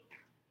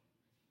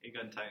Hey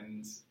Gun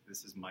Titans,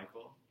 this is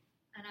Michael.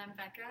 And I'm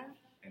Becca.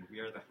 And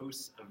we are the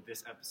hosts of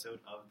this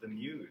episode of The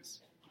Muse,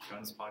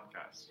 Gun's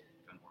podcast,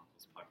 Gun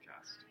Oracle's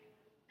podcast.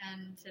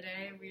 And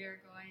today we are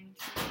going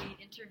to be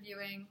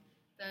interviewing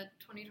the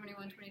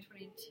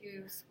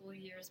 2021-2022 school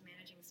year's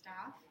managing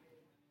staff.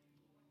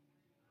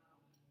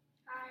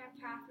 Hi, I'm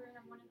Catherine.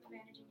 I'm one of the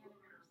managing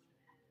editors.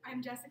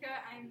 I'm Jessica.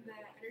 I'm the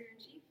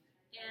editor-in-chief.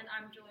 And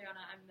I'm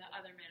Julianna. I'm the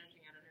other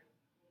managing editor.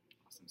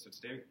 Awesome. So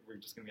today we're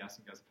just going to be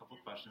asking you guys a couple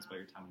of questions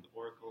about your time at the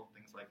Oracle,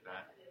 things like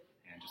that,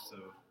 and just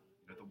so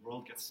the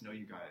world gets to know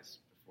you guys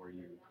before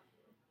you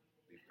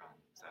leave Gun,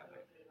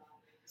 sadly.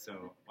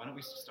 So why don't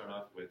we start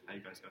off with how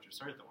you guys got your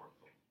start at the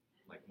Oracle?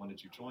 Like, when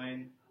did you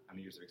join? How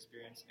many years of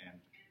experience? And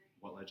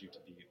what led you to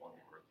be on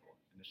the Oracle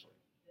initially?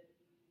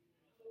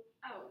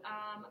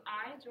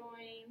 I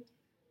joined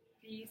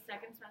the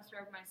second semester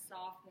of my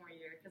sophomore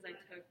year because I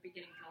took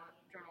beginning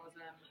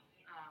journalism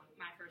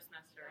my first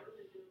semester.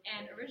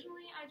 And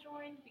originally I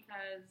joined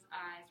because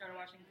I started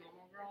watching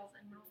Gilmore Girls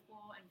in middle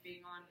school, and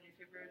being on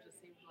newspaper just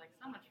seemed like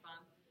so much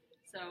fun.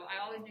 So I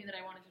always knew that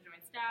I wanted to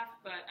join staff,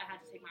 but I had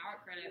to take my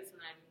art credits,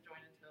 so then I didn't join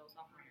until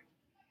sophomore year.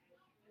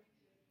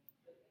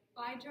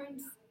 Well, I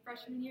joined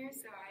freshman year,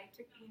 so I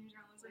took beginning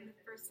journalism the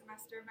first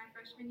semester of my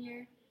freshman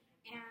year.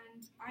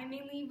 And I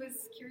mainly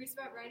was curious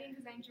about writing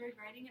because I enjoyed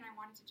writing and I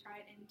wanted to try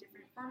it in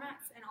different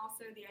formats, and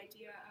also the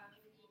idea of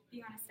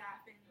being on a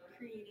staff and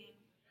creating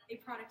a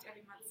product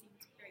every month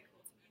seemed very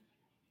cool to me.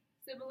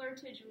 Similar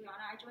to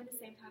Juliana, I joined the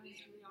same time as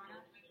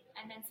Juliana,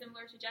 and then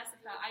similar to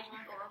Jessica, I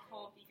joined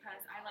Oracle because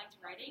I liked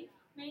writing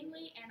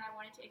mainly and I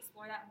wanted to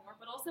explore that more,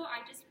 but also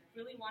I just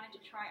really wanted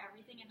to try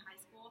everything in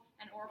high school,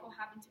 and Oracle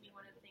happened to be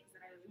one of the things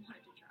that I really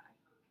wanted to try.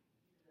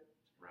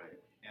 Right.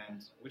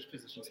 And which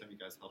positions have you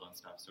guys held on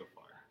staff so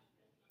far?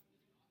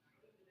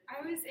 I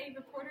was a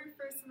reporter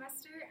for a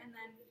semester, and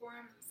then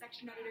forum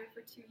section editor for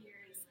 2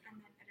 years, and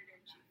then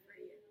editor-in-chief for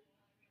a year.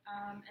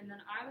 And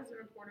then I was a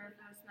reporter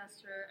for a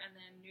semester, and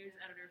then news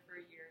editor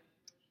for a year.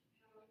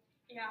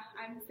 Yeah,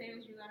 I'm the same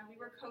as Juliana. We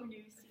were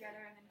co-news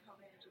together and then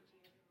co-managing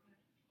together.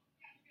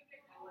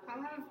 How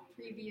have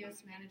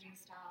previous managing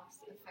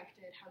staffs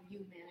affected how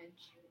you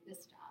manage the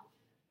staff?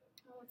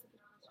 Oh, that's a good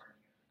question.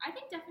 I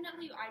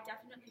definitely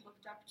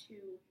looked up to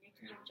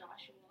Nikki and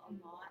Joshua a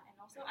lot, and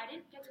also I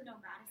didn't get to know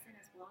Madison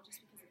as well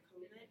just because of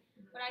COVID,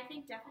 but I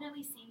think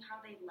definitely seeing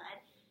how they led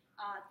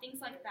things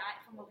like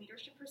that from a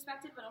leadership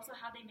perspective, but also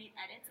how they made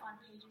edits on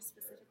pages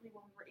specifically when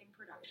we were in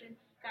production,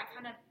 that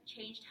kind of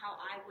changed how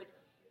I would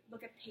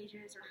look at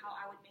pages or how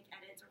I would make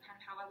edits or kind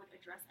of how I would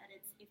address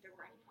edits if there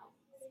were any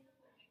problems.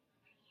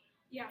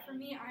 Yeah, for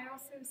me, I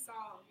also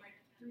saw like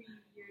 3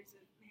 years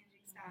of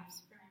managing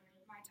staffs from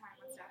my time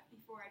on staff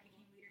before I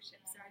became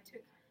leadership. So I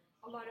took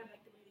a lot of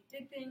like the way they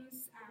did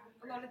things.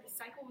 A lot of the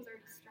cycle was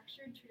already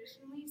structured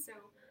traditionally. So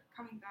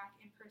coming back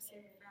in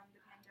person from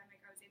the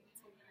pandemic, I was able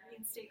to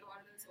reinstate a lot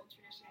of those old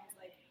traditions,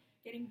 like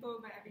getting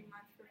boba every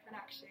month for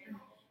production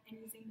and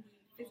using the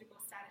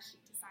physical status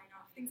sheet to sign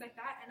off, things like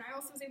that. And I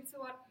also was able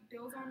to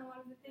build on a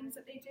lot of the things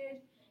that they did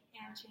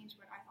and change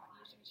what I thought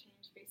needed to be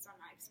changed based on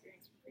my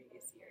experience from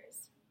previous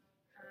years.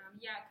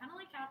 Yeah, kind of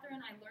like Catherine,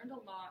 I learned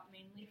a lot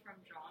mainly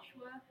from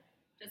Joshua,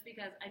 just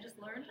because I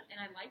just learned and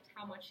I liked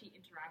how much he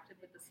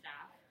interacted with the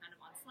staff kind of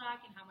on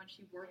Slack and how much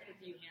he worked with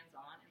you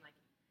hands-on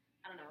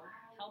and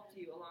helped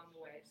you along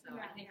the way. So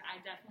I think I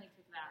definitely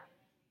took that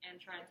and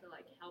tried to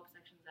help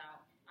sections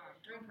out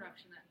during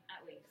production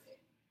at least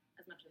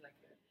as much as I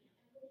could.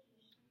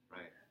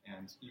 Right.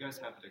 And you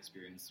guys have that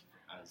experience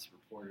as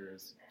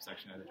reporters,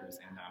 section editors,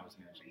 and now as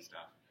managing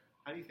staff.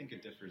 How do you think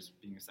it differs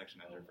being a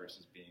section editor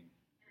versus being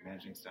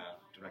managing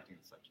staff, directing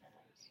the section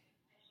editors?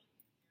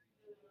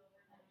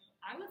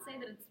 I would say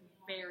that it's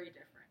very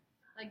different.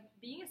 Like,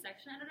 being a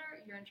section editor,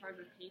 you're in charge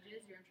of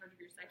pages, you're in charge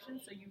of your section,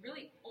 so you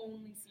really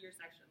only see your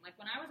section. Like,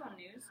 when I was on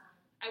news,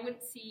 I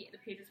wouldn't see the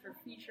pages for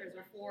features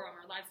or forum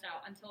or lifestyle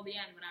until the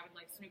end when I would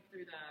snoop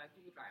through the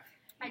Google Drive.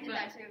 I did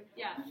that too.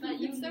 Yeah, but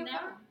you so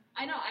never. fun.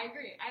 I know, I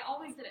agree. I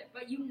always did it,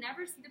 but you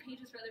never see the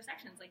pages for other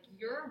sections. Like,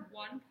 your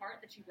one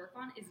part that you work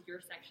on is your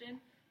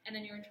section, and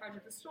then you're in charge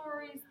of the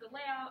stories, the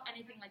layout,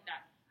 anything like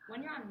that. When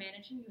you're on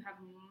managing, you have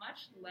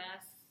much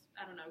less,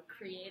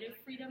 creative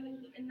freedom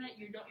in that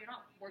you're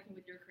not working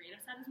with your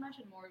creative side as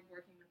much, and more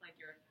working with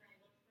your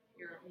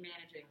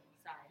managing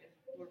side,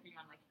 working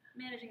on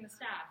managing the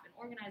staff and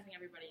organizing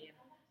everybody and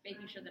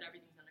making sure that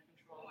everything's under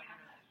control,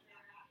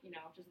 and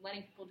just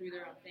letting people do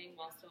their own thing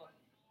while still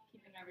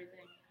keeping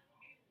everything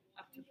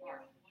up to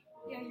par.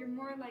 Yeah, you're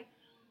more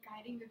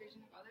guiding the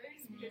vision of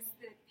others because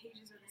the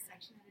pages are the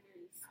section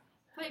editor's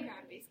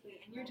playground basically,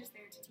 and you're just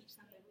there to teach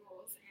them the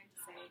rules and to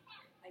say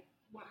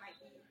what might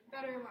be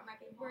better, what might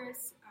be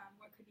worse,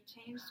 what could be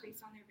changed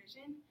based on their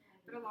vision.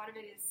 But a lot of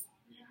it is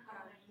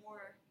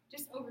more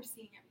just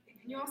overseeing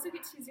everything. And you also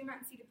get to zoom out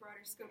and see the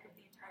broader scope of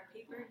the entire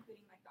paper,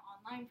 including the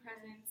online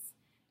presence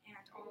and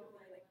all of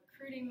the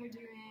recruiting we're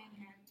doing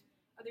and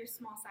other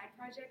small side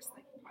projects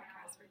like the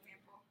podcast, for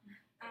example.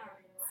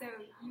 So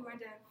you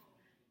end up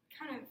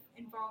kind of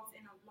involved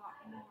in a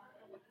lot more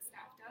of what the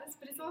staff does,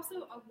 but it's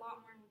also a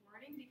lot more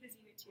rewarding because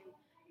you get to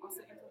also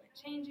implement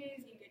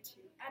changes, you get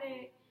to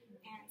edit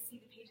and see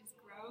the pages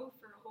grow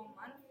for a whole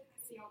month,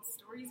 see all the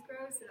stories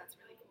grow, so that's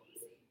really cool to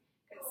see.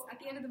 Because at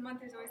the end of the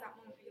month, there's always that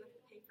moment where you look at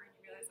the paper and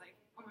you realize, like,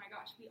 oh my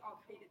gosh, we all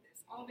created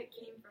this. All of it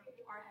came from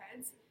our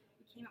heads.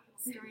 We came up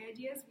with story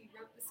ideas, we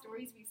wrote the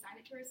stories, we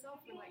assigned it to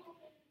ourselves. We're like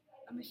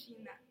a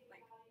machine that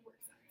like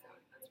works on its own.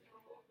 That's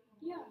really cool.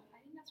 Yeah, I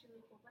think that's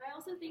really cool. But I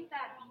also think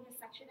that being a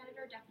section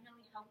editor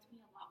definitely helped me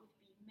a lot with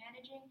being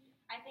managing.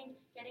 I think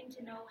getting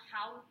to know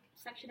how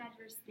section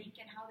editors think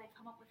and how they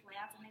come up with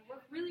layouts, and they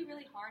work really,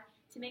 really hard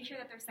to make sure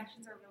that their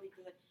sections are really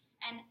good.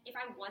 And if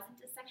I wasn't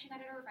a section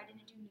editor, if I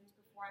didn't do news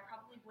before, I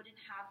probably wouldn't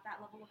have that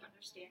level of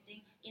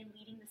understanding in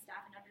leading the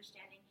staff and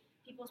understanding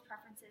people's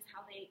preferences,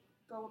 how they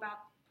go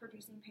about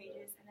producing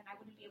pages, and then I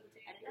wouldn't be able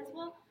to edit as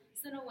well.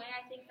 So in a way,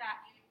 I think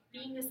that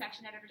being the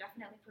section editor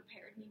definitely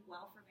prepared me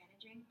well for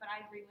managing, but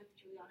I agree with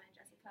Julianna and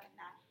Jessica in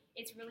that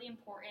it's really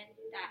important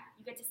that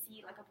you get to see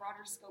like a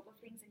broader scope of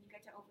things and you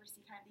get to oversee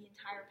kind of the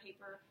entire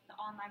paper, the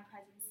online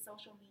presence,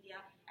 social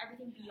media,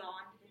 everything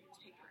beyond the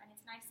newspaper, and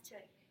it's nice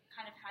to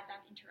kind of have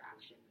that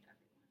interaction with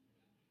everyone.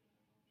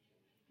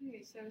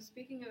 Okay, so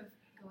speaking of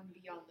going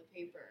beyond the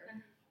paper,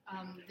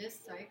 this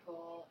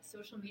cycle,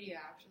 social media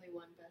actually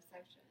won Best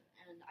Section,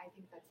 and I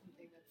think that's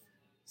something that's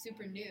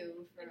super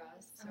new for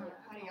us. So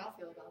how do y'all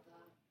feel about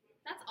that?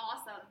 That's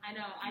awesome. I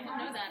know. I didn't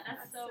know that.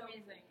 That's so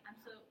amazing. I'm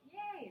so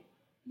yay.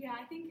 Yeah,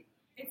 I think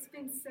it's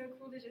been so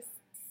cool to just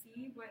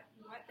see what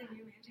the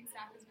new managing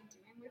staff has been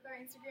doing with our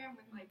Instagram,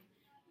 with like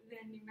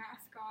the new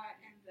mascot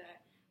and the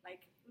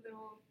like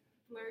little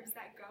blurbs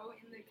that go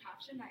in the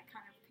caption that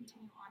kind of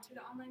continue onto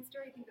the online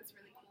story. I think that's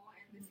really cool.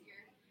 And this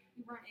year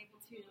we weren't able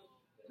to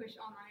push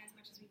online as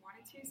much as we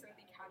wanted to, so I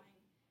think having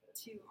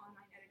 2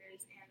 online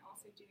editors and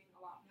also doing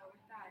a lot more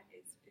with that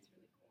is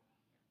really cool.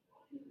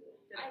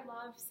 I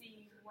love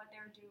seeing what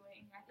they're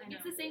doing. I think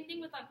it's the same thing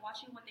with like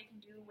watching what they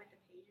can do with the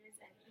pages,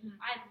 and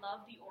I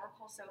love the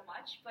Oracle so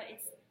much, but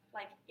it's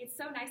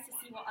so nice to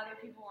see what other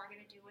people are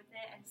going to do with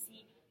it and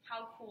see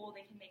how cool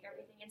they can make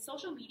everything. And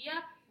social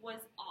media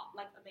was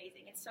like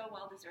amazing. It's so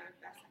well deserved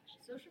Best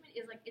Section. Social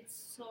media is like, it's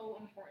so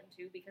important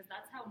too, because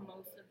that's how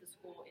most of the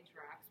school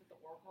interacts with the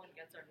Oracle and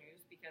gets our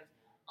news, because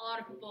a lot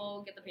of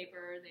people get the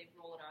paper, they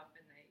roll it up,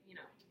 and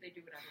they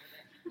do whatever with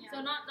it. Yeah.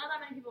 So not that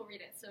many people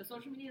read it. So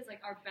social media is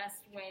like our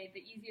best way,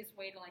 the easiest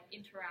way to like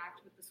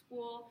interact with the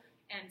school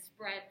and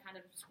spread kind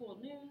of school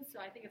news.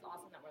 So I think it's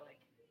awesome that we're like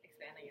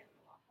expanding it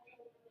a lot.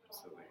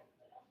 Absolutely.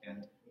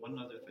 And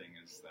one other thing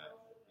is that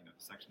the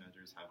section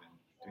editors have been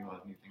doing a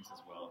lot of new things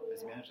as well.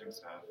 As managing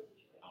staff,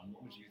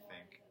 what would you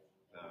think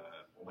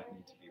might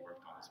need to be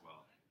worked on as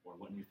well, or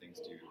what new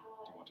things do you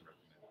want to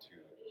recommend to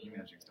new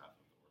managing staff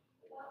of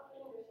the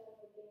Oracle?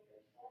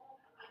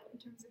 In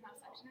terms of how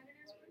section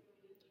editors work?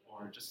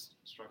 Or just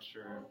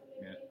structure,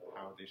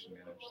 how they should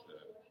manage the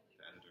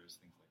editors,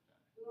 things like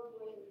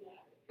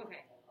that.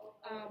 Okay.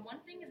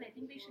 One thing is I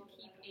think they should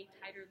keep a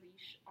tighter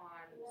leash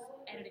on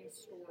editing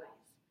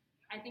stories.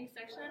 I think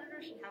section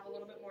editors should have a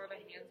little bit more of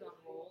a hands-on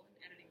role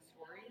in editing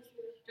stories,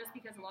 just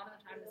because a lot of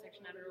the time the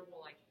section editor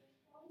will like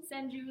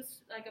send you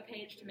like a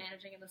page to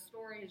managing, and the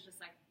story is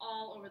just like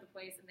all over the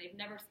place, and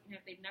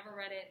if they've never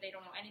read it, they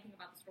don't know anything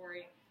about the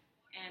story.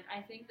 And I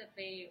think that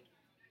the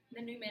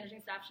new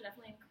managing staff should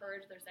definitely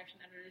encourage their section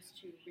editors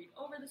to read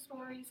over the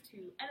stories,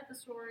 to edit the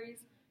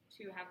stories,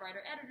 to have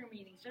writer-editor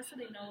meetings, just so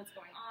they know what's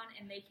going on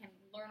and they can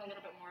learn a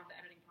little bit more of the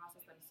editing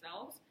process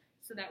themselves,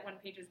 so that when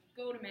pages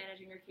go to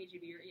managing or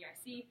KGB or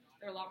EIC,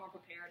 they're a lot more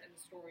prepared and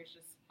the stories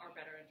just are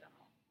better in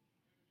general.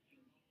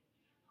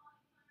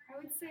 I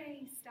would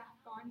say staff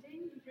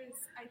bonding,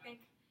 because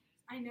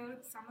I know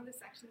some of the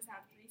sections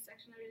have 3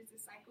 section editors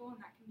this cycle, and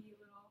that can be a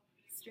little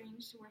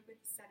strange to work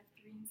with a set of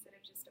 3 instead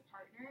of just a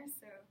partner.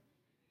 So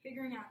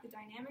figuring out the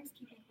dynamics,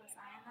 keeping a close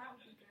eye on that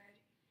would be good.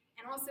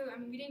 And also,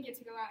 we didn't get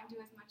to go out and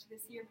do as much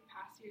this year, but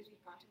past years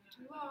we've gone to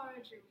Winter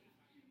Lodge, or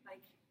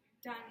we've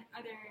done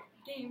other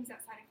games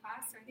outside of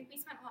class. So I think we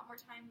spent a lot more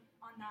time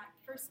on that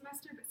first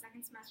semester, but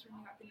second semester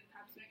when we got the new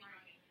cubs, we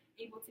weren't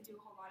able to do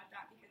a whole lot of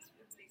that because it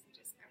was basically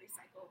just every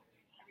cycle,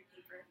 every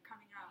paper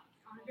coming out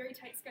on a very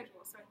tight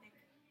schedule. So I think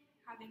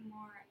having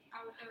more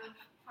out of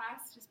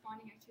class, just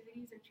bonding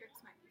activities or trips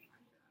might be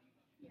fun for them.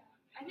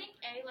 Yeah, I think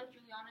like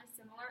Julianna is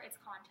similar. It's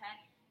content.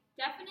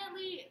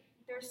 Definitely,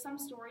 there's some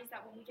stories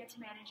that when we get to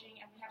managing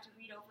and we have to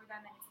read over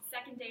them and it's the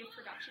second day of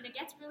production, it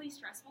gets really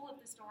stressful if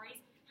the stories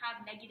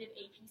have negative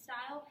AP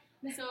style.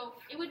 So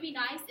it would be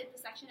nice if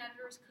the section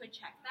editors could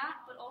check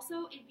that, but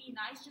also it'd be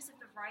nice just if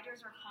the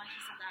writers are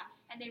conscious of that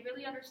and they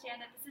really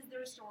understand that this is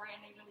their story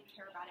and they really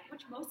care about it,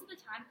 which most of the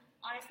time,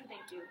 honestly,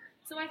 they do.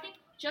 So I think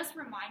just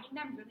reminding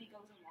them really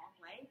goes a long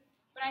way.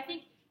 But I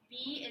think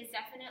B is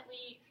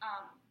definitely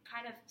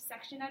kind of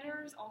section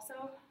editors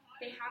also.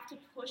 They have to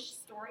push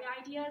story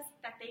ideas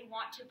that they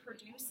want to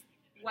produce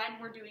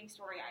when we're doing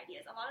story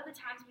ideas. A lot of the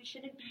times we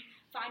shouldn't be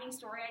finding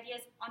story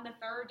ideas on the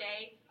 3rd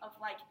day of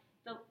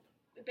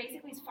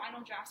basically it's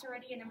final drafts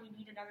already, and then we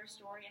need another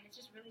story, and it's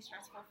just really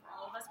stressful for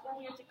all of us. Or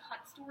we have to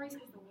cut stories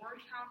because the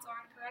word counts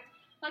aren't correct.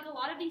 Like a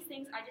lot of these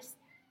things, I just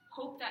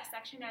hope that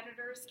section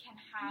editors can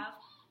have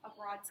a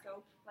broad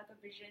scope, like a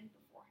vision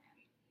beforehand.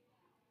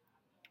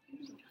 That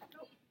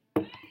was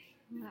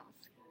Yeah.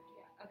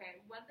 Okay.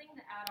 One thing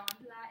to add on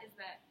to that is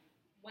that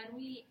when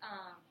we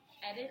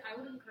edit, I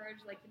would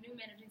encourage like the new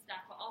managing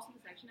staff, but also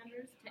the section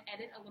editors, to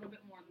edit a little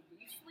bit more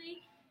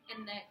loosely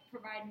and that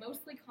provide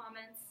mostly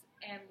comments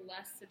and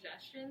less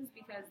suggestions,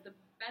 because the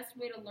best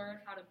way to learn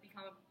how to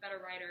become a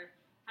better writer,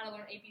 how to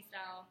learn AP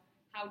style,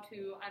 how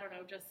to, I don't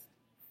know, just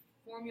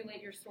formulate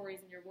your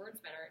stories and your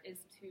words better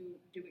is to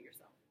do it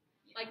yourself.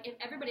 Like, if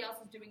everybody else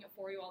is doing it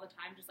for you all the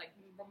time, just like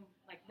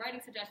writing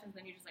suggestions,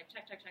 then you just like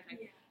check,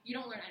 you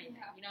don't learn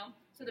anything, you know?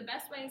 So the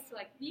best way is to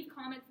like leave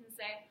comments and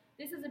say,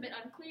 this is a bit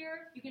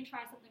unclear, you can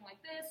try something like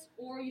this,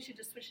 or you should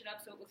just switch it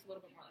up so it looks a little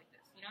bit more like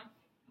this, you know?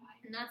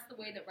 And that's the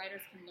way that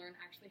writers can learn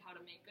actually how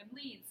to make good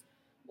leads,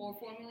 or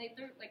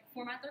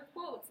format their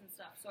quotes and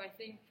stuff. So I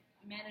think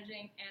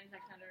managing and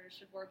section editors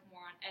should work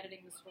more on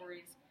editing the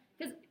stories,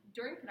 because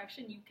during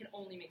production you can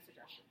only make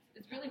suggestions.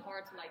 It's really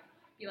hard to like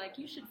be like,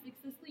 you should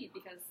fix this lead,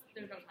 because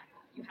there's no time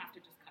for that. You have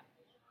to just cut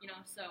it, you know?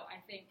 So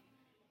I think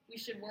we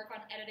should work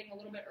on editing a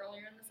little bit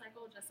earlier in the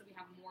cycle, just so we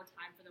have more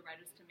time for the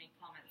writers to make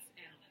comments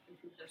and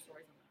improve their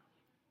stories on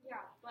that.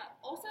 Yeah, but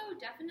also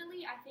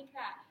definitely I think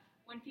that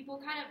when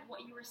people kind of,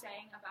 what you were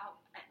saying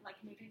about like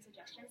making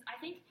suggestions, I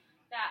think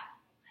that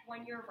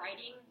when you're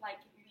writing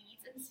like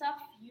leads and stuff,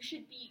 you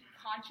should be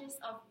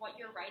conscious of what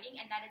you're writing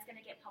and that it's going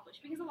to get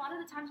published, because a lot of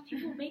the times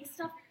people make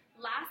stuff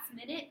last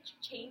minute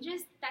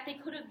changes that they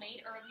could have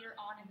made earlier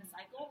on in the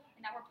cycle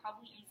and that were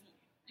probably easy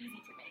to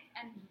make.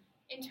 And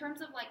in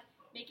terms of like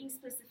making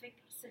specific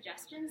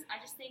suggestions,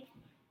 I just think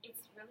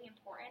it's really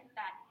important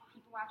that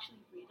people actually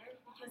read it,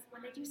 because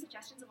when they do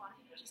suggestions, a lot of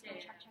people just go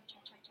check.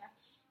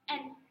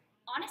 And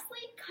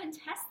honestly,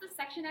 contest the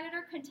section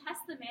editor,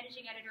 contest the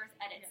managing editor's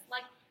edits.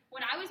 Like,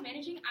 when I was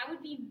managing, I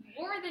would be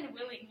more than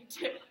willing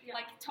to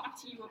like talk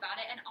to you about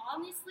it. And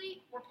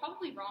honestly, we're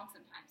probably wrong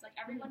sometimes. Like,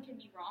 everyone can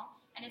be wrong,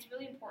 and it's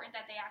really important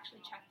that they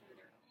actually check through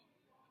their own.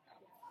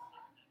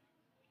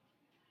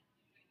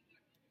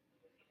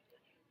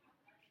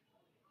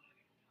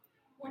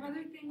 One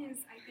other thing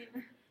is, I think,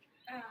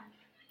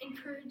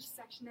 encourage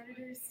section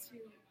editors to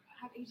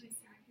have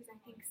agency, because I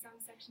think some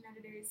section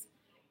editors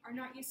are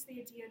not used to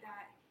the idea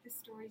that the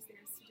story's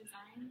theirs to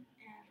design,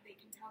 and they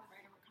can tell the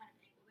writer what kind of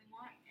angle they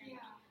want, and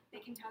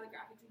they can tell the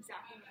graphics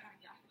exactly what kind of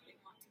graphic they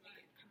want to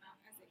make it come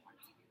out as they want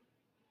it to do.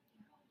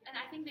 And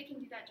I think they can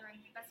do that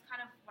that's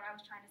kind of what I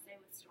was trying to say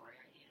with story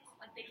ideas.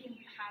 Like, they can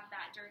have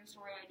that during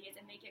story ideas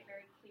and make it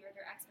very clear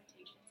their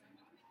expectations.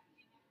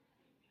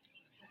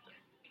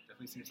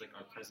 Definitely seems like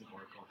our present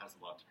Oracle has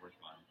a lot to work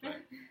on, but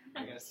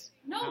I guess...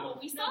 But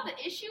we saw the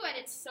issue and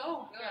it's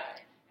so good.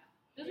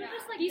 Those are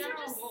just like These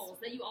general are just goals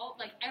that you all,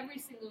 like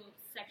every single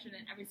section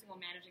and every single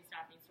managing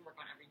staff needs to work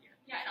on every year.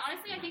 Yeah, and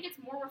honestly, I think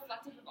it's more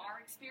reflective of our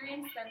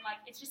experience than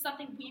like, it's just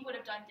something we would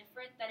have done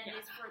different than it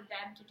is for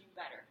them to do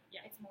better.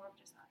 Yeah. It's more of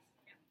just us.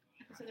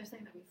 So they're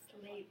saying that we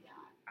slayed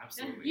that.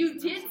 Absolutely. You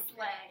did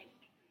slay.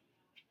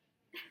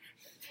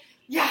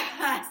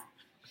 Yes!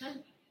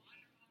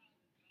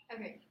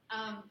 Okay,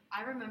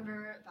 I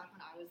remember back when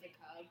I was a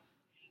cub,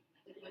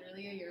 like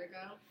literally a year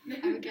ago,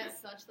 I would get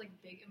such like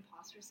big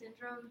imposter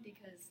syndrome,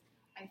 because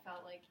I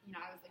felt like, you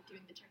know, I was like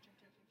doing the check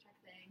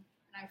thing,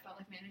 and I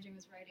felt like managing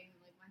was writing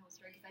like my whole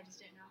story, because I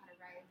just didn't know how to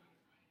write.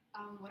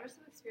 What are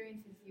some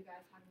experiences you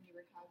guys had when you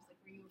were cubs?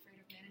 Like, were you afraid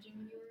of managing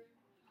when you were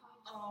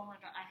cubs? Oh my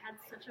god, I had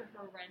such a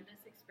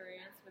horrendous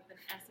experience with an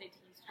SAT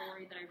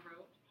story that I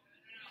wrote,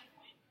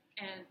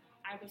 and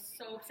I was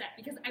so upset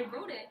because I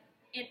wrote it,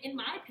 and in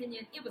my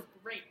opinion, it was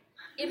great.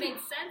 It made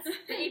sense.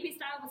 The AP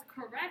style was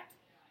correct.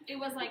 It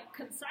was like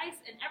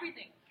concise and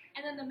everything.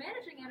 And then the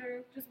managing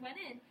editor just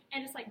went in and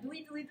just like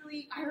delete.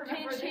 I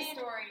remember this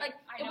story. Like,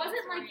 it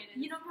wasn't like,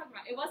 you know what I'm talking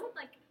about. It wasn't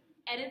like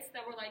edits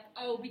that were like,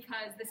 oh,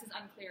 because this is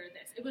unclear,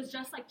 this. It was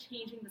just like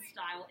changing the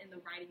style in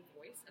the writing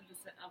voice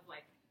of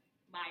like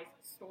my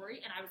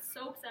story, and I was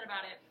so upset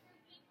about it.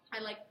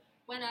 I like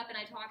went up and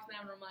I talked to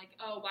them, and I'm like,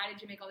 oh, why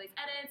did you make all these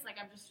edits? Like,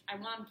 I'm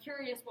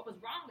curious what was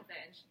wrong with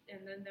it.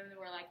 And then they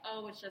were like,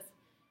 oh, it's just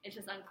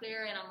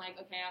unclear. And I'm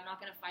like, okay, I'm not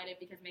gonna fight it,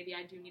 because maybe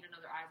I do need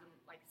another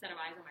set of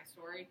eyes on my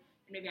story,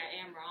 and maybe I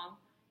am wrong.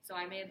 So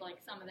I made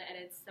like some of the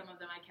edits, some of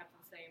them I kept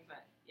the same.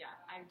 But yeah,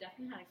 I've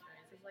definitely had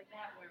experiences like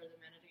that where the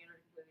managing editor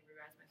completely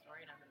rewrites my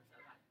story, and I've been upset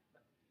about it.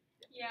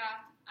 But,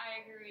 Yeah,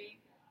 I agree.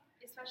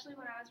 Especially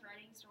when I was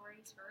writing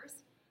stories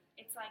first,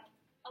 it's like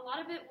a lot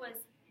of it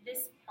was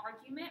this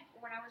argument.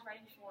 When I was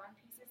writing forum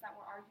pieces that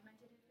were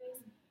argumentative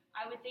based,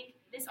 I would think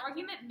this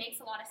argument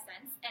makes a lot of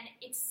sense, and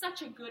it's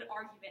such a good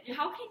argument.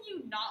 How can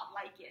you not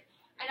like it?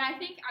 And I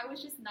think I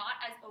was just not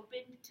as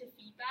open to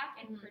feedback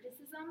and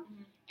criticism.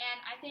 And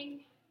I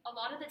think a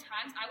lot of the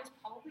times I was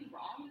probably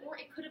wrong, or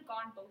it could have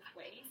gone both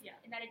ways,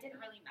 and that it didn't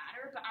really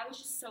matter. But I was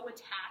just so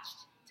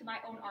attached to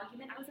my own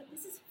argument. I was like,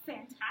 this is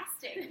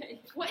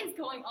fantastic. What is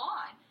going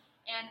on?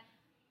 And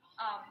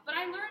but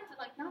I learned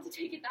like not to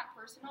take it that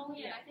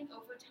personally. And I think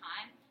over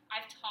time,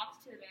 I've talked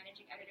to the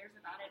managing editors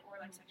about it,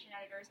 or like section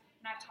editors,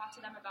 and I've talked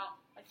to them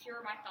about like, here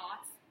are my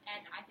thoughts.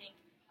 And I think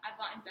I've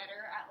gotten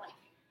better at like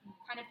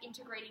kind of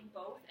integrating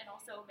both and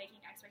also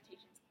making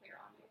expectations clear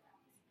on both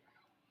ends.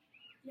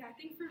 Yeah, I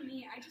think for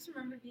me, I just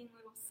remember being a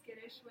little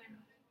skittish when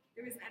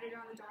there was an editor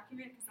on the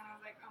document because I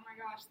was like, oh my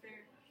gosh,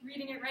 they're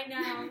reading it right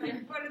now.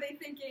 Like, what are they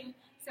thinking?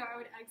 So I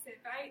would exit.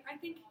 But I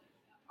think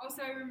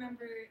also I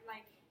remember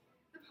like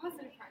the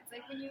positive parts,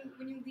 like when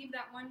you leave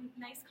that one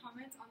nice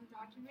comment on the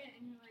document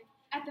and you're like,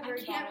 At the I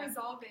very can't bottom.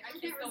 resolve it. I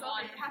It's can't the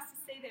resolve one. it. It has to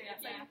stay there. Yeah,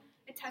 It's like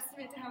a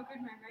testament to how good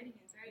my writing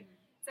is, right?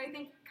 So I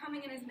think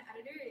coming in as an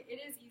editor,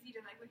 it is easy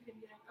to like look at it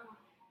and be like, oh,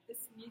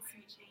 this needs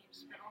to be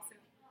changed. But also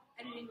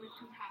editing with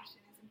compassion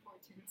is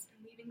important, and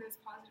leaving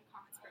those positive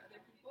comments for other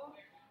people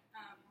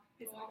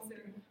is also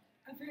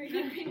a very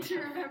good thing to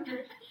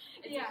remember.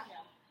 Yeah.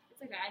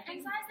 It's okay. I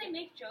think sometimes they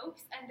make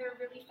jokes and they're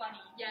really funny.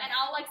 Yes. And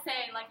I'll like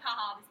say like,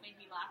 haha, this made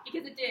me laugh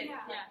because it did.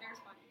 Yeah. Yeah, they're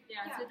funny.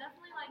 Yeah, Yeah. so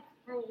definitely like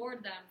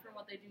reward them for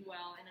what they do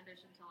well, in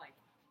addition to like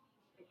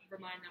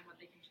remind them what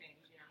they can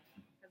change, you know,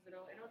 because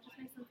it'll just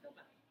make them feel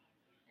better.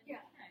 And,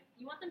 Yeah.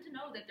 You want them to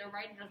know that their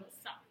writing doesn't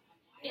suck.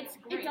 It's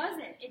It great.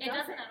 doesn't. It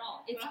doesn't at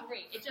all. It's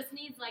great. It just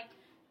needs like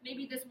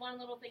maybe this one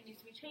little thing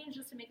needs to be changed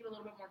just to make it a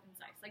little bit more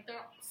concise. Like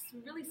there are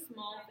really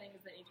small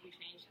things that need to be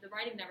changed. The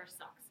writing never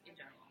sucks in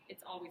general.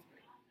 It's always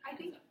great. I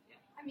think,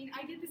 I mean,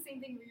 I did the same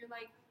thing where you're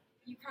like,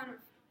 you kind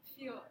of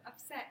feel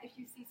upset if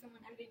you see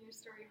someone editing your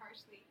story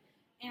harshly.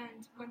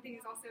 And one thing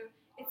is also,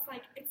 it's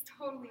like, it's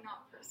totally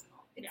not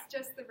personal. It's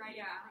just the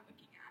writing that we're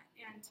looking at.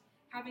 And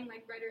having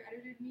like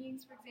writer-editor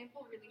meetings, for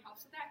example, really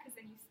helps with that because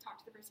then you talk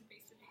to the person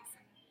face-to-face.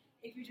 And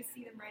if you just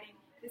see them writing,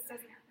 this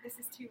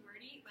is too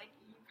wordy, like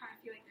you kind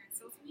of feel like they're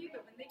insulting you.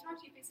 But when they talk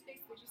to you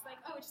face-to-face, they're just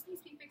like, oh, it just needs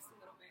to be fixed a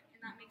little bit.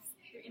 And that makes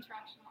their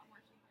interaction a lot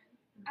more human.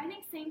 I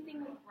think same thing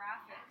with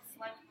graphics.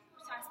 Like,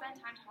 so I spent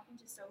time talking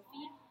to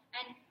Sophie,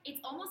 and it's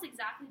almost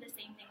exactly the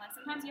same thing. Like,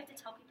 sometimes you have to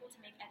tell people to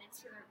make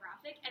edits to their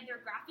graphic, and their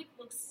graphic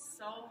looks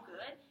so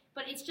good,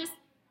 but it's just,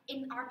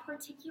 in our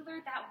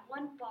particular, that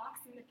one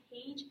box in the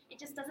page, it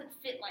just doesn't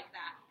fit like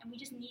that, and we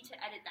just need to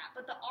edit that.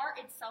 But the art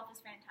itself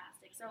is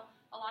fantastic. So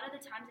a lot of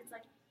the times it's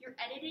like, you're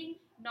editing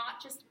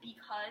not just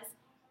because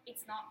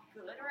it's not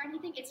good or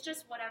anything, it's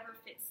just whatever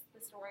fits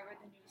the story or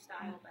the new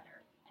style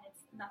better, and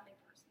it's nothing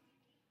personal.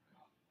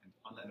 And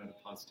on that note of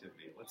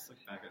positivity, let's look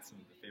back at some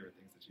of the favorite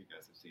things that you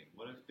guys have seen.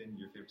 What have been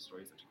your favorite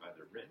stories that you've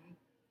either written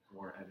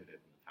or edited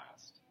in the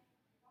past?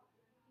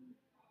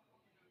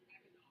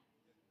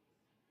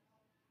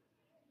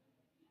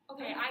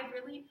 Okay, I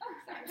really. Oh,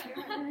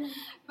 sorry.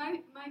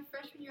 My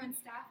freshman year on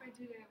staff, I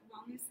did a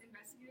wellness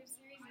investigative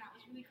series, and that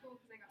was really cool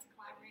because I got to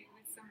collaborate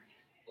with some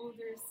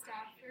older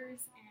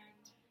staffers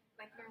and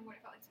like learn what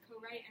it felt like to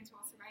co-write and to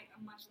also write a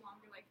much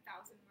longer, like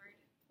 1,000-word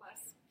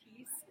plus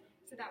piece.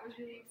 So that was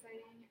really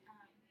exciting.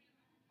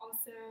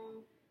 Also,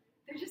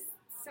 there's just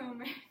so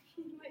many.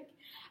 Like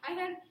I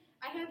had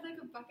like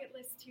a bucket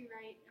list to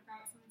write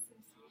about someone's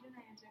synesthesia, and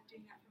I ended up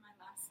doing that for my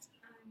last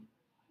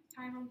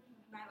time on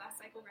my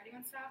last cycle writing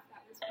on staff.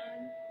 That was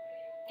fun.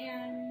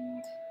 And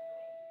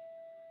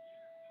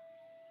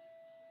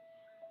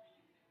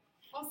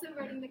also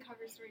writing the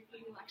cover story for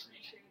the election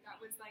issue. That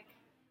was like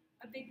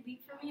a big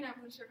leap for me, and I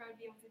wasn't sure if I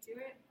would be able to do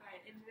it, but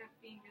it ended up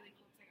being really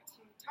cool because I got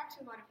to talk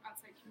to a lot of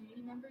outside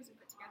community members and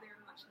put together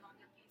a much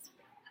longer piece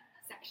with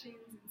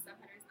sections and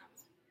subheaders, and that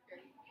was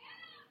very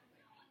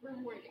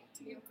rewarding to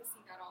be able to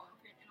see that all in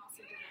print and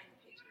also design the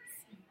pages.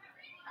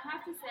 I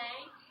have to say,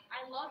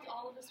 I loved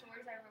all of the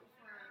stories I wrote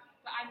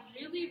but I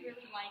really,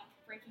 really liked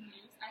breaking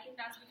news. I think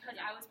that's because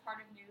I was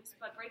part of news,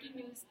 but breaking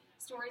news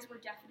stories were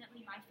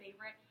definitely my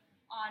favorite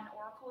on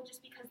Oracle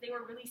just because they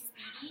were really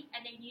speedy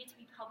and they needed to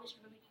be published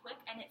really quick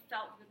and it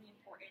felt really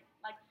important.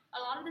 Like,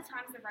 a lot of the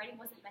times the writing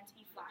wasn't meant to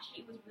be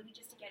flashy, it was really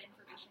just to get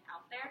information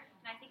out there.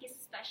 And I think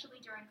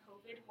especially during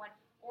COVID when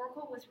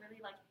Oracle was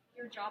really like,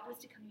 your job was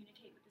to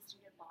communicate with the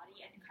student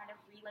body and kind of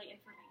relay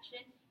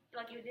information,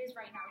 like it is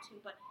right now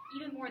too, but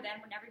even more then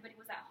when everybody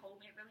was at home,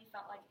 it really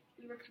felt like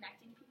we were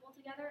connecting people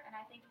together, and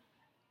I think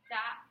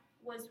that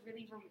was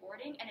really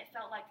rewarding, and it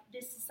felt like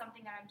this is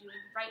something that I'm doing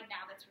right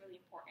now that's really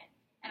important.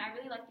 And I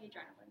really like the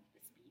adrenaline,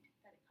 the speed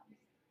that it comes.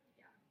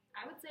 Yeah.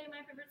 I would say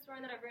my favorite story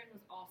that I've written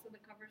was also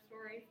the cover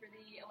story for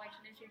the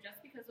election issue,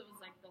 just because it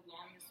was like the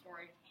longest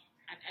story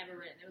I've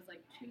ever written. It was like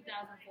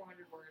 2,400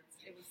 words.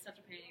 It was such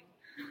a pain.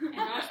 And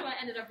Joshua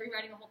ended up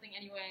rewriting the whole thing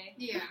anyway.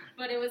 Yeah.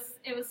 But it was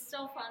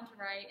so fun to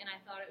write, and I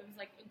thought it was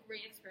like a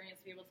great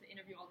experience to be able to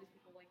interview all these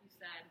people, like you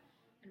said,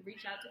 and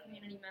reach out to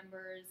community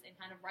members and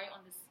kind of write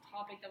on this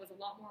topic that was a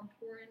lot more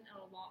important and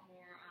a lot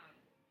more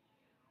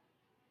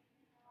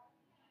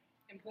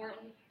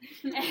important.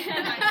 And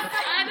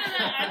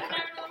I don't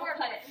know the word.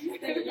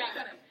 Yeah,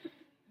 cut it.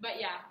 But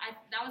yeah,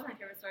 that was my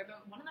favorite story.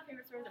 But one of the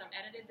favorite stories that I've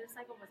edited this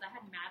cycle was I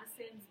had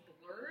Madison's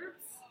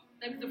blurbs.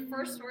 Like the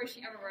first story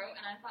she ever wrote,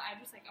 and I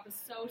was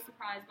so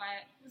surprised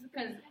by it because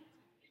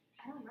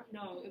I don't know.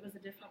 No, it was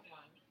a different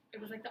one. It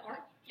was like the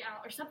art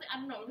gallery or something. I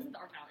don't know. It wasn't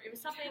the art gallery. It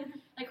was something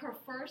like her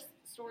first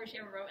story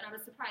she ever wrote, and I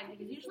was surprised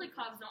because usually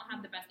Cubs don't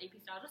have the best AP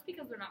style just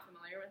because they're not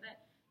familiar with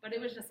it. But it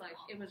was just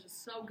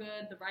so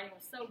good. The writing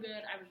was so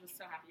good. I was just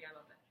so happy. I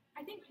loved it.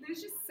 I think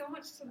there's just so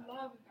much to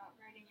love about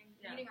writing, and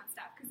reading on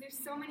staff because there's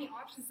so many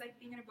options. Like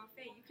being in a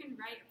buffet, you can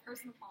write a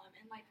personal column,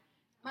 and like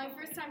my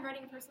first time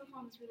writing a personal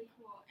column was really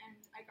cool, and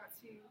I got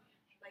to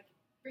like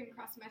bring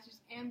across the message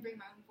and bring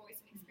my own voice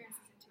and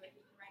experiences into it.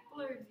 You can write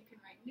blurbs, you can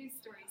write news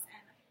stories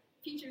and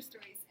feature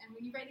stories, and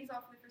when you write these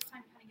all for the first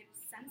time, you kind of get a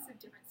sense of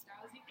different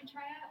styles you can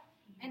try out,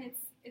 and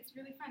it's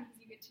really fun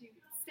because you get to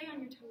stay on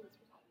your toes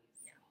with all these.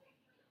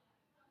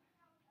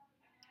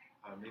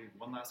 Maybe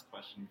one last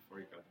question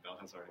before you go. The bell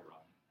has already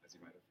rung, as you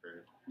might have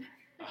heard.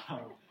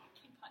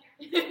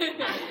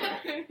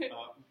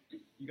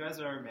 You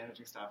guys are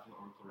managing staff in the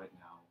Oracle right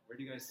now. Where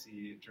do you guys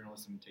see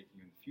journalism taking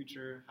you in the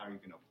future? How are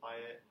you going to apply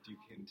it? Do you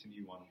plan to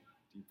continue to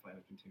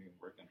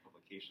work on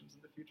publications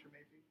in the future,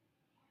 maybe?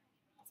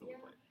 What's it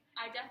look like?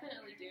 I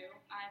definitely do.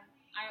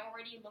 I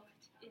already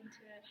looked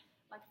into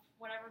like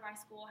whatever my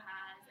school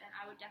has, and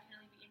I would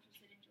definitely be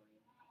interested in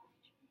joining a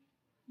publication.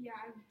 Yeah,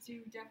 I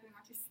do definitely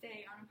want to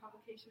stay on a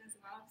publication as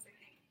well because I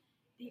think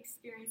the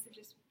experience of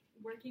just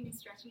working and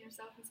stretching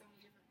yourself in so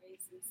many different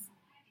ways is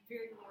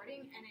very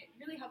rewarding, and it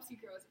really helps you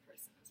grow as a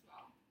person as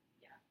well.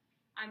 Yeah,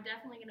 I'm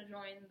definitely going to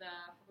join the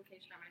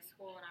publication at my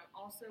school, and I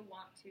also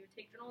want to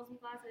take journalism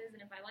classes,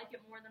 and if I like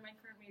it more than my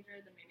current major,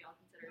 then maybe I'll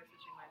consider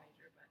switching my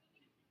major, but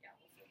yeah,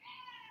 we'll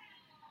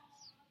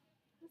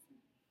see.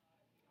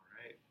 All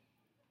right.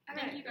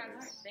 Thank you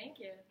guys. Thank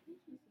you. This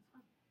is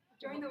fun.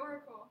 Join the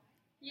Oracle.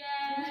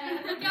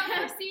 Yay! Look out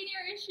for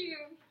senior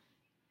issue.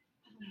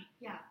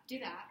 Yeah,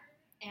 do that.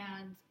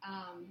 And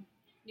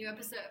new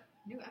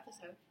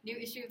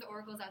issue of the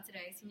Oracle is out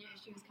today. Senior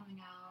issue is coming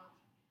out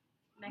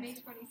May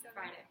next 27th.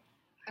 Friday.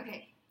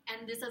 Okay,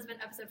 and this has been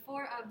episode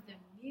 4 of the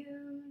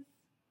news.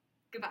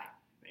 Goodbye.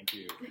 Thank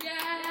you.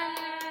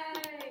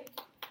 Yay!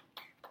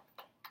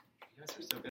 You guys are so good.